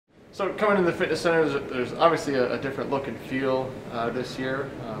So coming to the fitness center, there's obviously a different look and feel this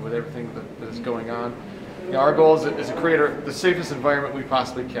year with everything that is going on. You know, our goal is to create the safest environment we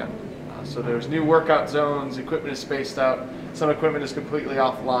possibly can. So there's new workout zones, equipment is spaced out, some equipment is completely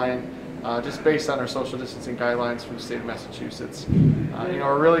offline, just based on our social distancing guidelines from the state of Massachusetts. You know,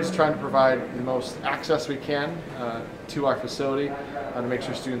 we're really just trying to provide the most access we can to our facility to make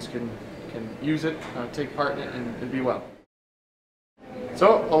sure students can use it, take part in it, and be well.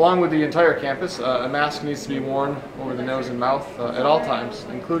 So, along with the entire campus, a mask needs to be worn over the nose and mouth at all times,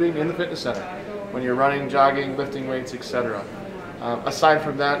 including in the fitness center, when you're running, jogging, lifting weights, etc. Aside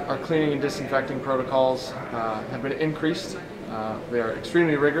from that, our cleaning and disinfecting protocols have been increased. They are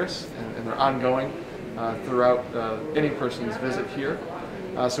extremely rigorous and they're ongoing throughout any person's visit here.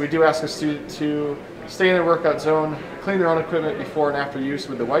 So we do ask a student to stay in their workout zone, clean their own equipment before and after use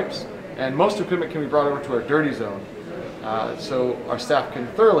with the wipes, and most equipment can be brought over to our dirty zone. So our staff can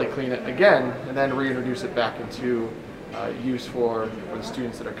thoroughly clean it again and then reintroduce it back into use for the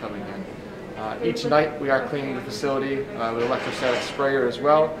students that are coming in. Each night we are cleaning the facility with electrostatic sprayer as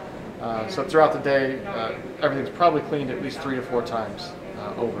well. So throughout the day, everything's probably cleaned at least 3 to 4 times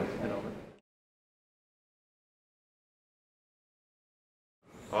over and over.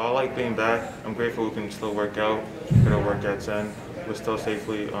 I like being back. I'm grateful we can still work out, get our workouts in. We're still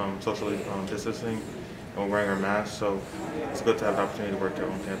safely socially distancing, and we're wearing our masks, so it's good to have the opportunity to work out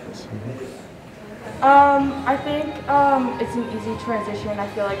on campus. I think it's an easy transition. I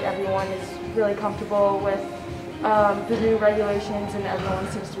feel like everyone is really comfortable with the new regulations and everyone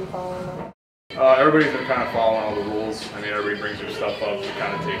seems to be following them. Everybody's been kind of following all the rules. I mean, everybody brings their stuff up. It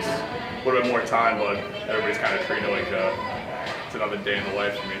kind of takes a little bit more time, but everybody's kind of treating it like it's another day in the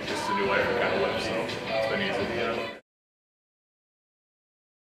life. I mean, it's just a new life we kind of live, so it's been easy. Yeah.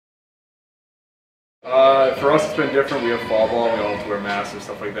 For us, it's been different. We have fall ball. We all have to wear masks and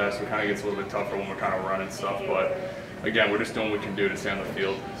stuff like that, so it kind of gets a little bit tougher when we're kind of running stuff. But again, we're just doing what we can do to stay on the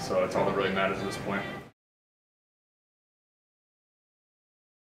field, so that's all that really matters at this point.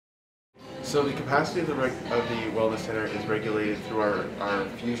 So the capacity of the Wellness Center is regulated through our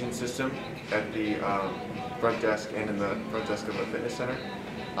fusion system at the front desk and in the front desk of the fitness center.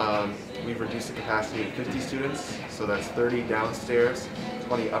 We've reduced the capacity to 50 students, so that's 30 downstairs,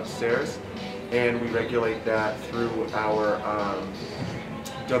 20 upstairs, and we regulate that through our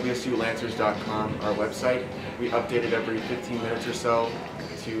wsulancers.com, our website. We update it every 15 minutes or so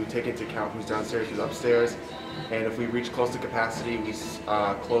to take into account who's downstairs, who's upstairs. And if we reach close to capacity, we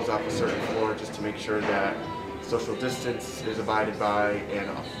close off a certain floor just to make sure that social distance is abided by and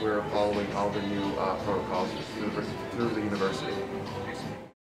we're following all the new protocols through the university.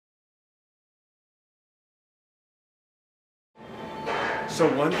 So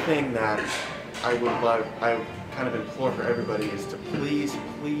one thing that I kind of implore for everybody is to please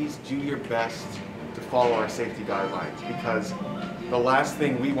do your best to follow our safety guidelines, because the last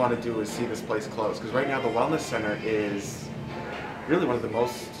thing we want to do is see this place closed. Because right now the Wellness Center is really one of the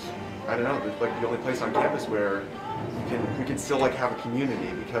most, I don't know, like the only place on campus where we can still like have a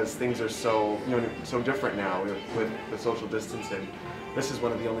community, because things are so, you know, so different now with the social distancing. This is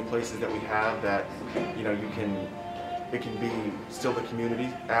one of the only places that we have that, you know, it can be still the community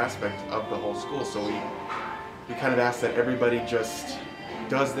aspect of the whole school. So we kind of ask that everybody just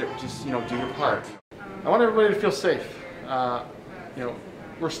you know, do your part. I want everybody to feel safe. You know,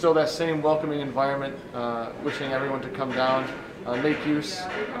 we're still that same welcoming environment, wishing everyone to come down, make use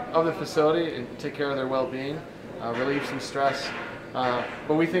of the facility and take care of their well-being, relieve some stress.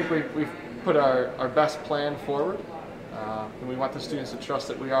 But we think we've put our best plan forward, and we want the students to trust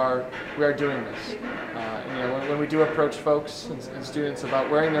that we are doing this. And, you know, when we do approach folks and students about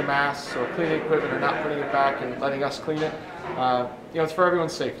wearing their masks or cleaning equipment or not putting it back and letting us clean it, you know, it's for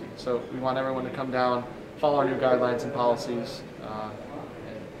everyone's safety. So we want everyone to come down, follow our new guidelines and policies,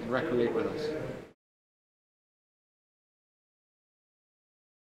 and recreate with us.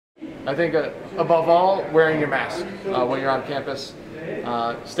 I think above all, wearing your mask when you're on campus,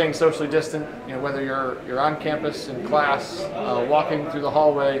 staying socially distant, you know, whether you're on campus in class, walking through the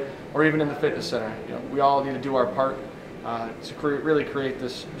hallway, or even in the fitness center. You know, we all need to do our part to really create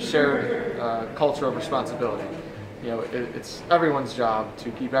this shared culture of responsibility. You know, it's everyone's job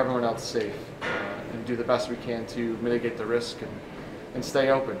to keep everyone else safe and do the best we can to mitigate the risk and stay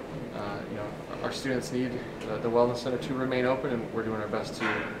open. You know, our students need the Wellness Center to remain open, and we're doing our best to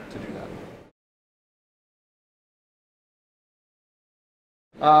do that.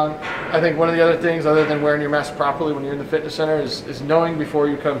 I think one of the other things, other than wearing your mask properly when you're in the fitness center, is knowing before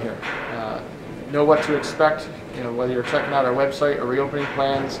you come here. Know what to expect. You know, whether you're checking out our website or reopening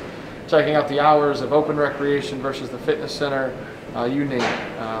plans, checking out the hours of open recreation versus the fitness center, you name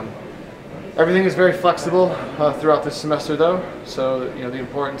it. Everything is very flexible throughout this semester, though. So the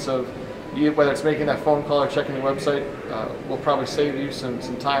importance of whether it's making that phone call or checking the website will probably save you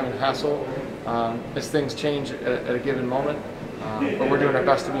some time and hassle as things change at a given moment. But we're doing our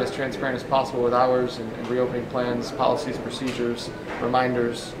best to be as transparent as possible with hours and reopening plans, policies, procedures,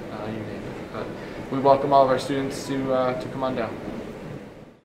 reminders, you name it. But we welcome all of our students to come on down.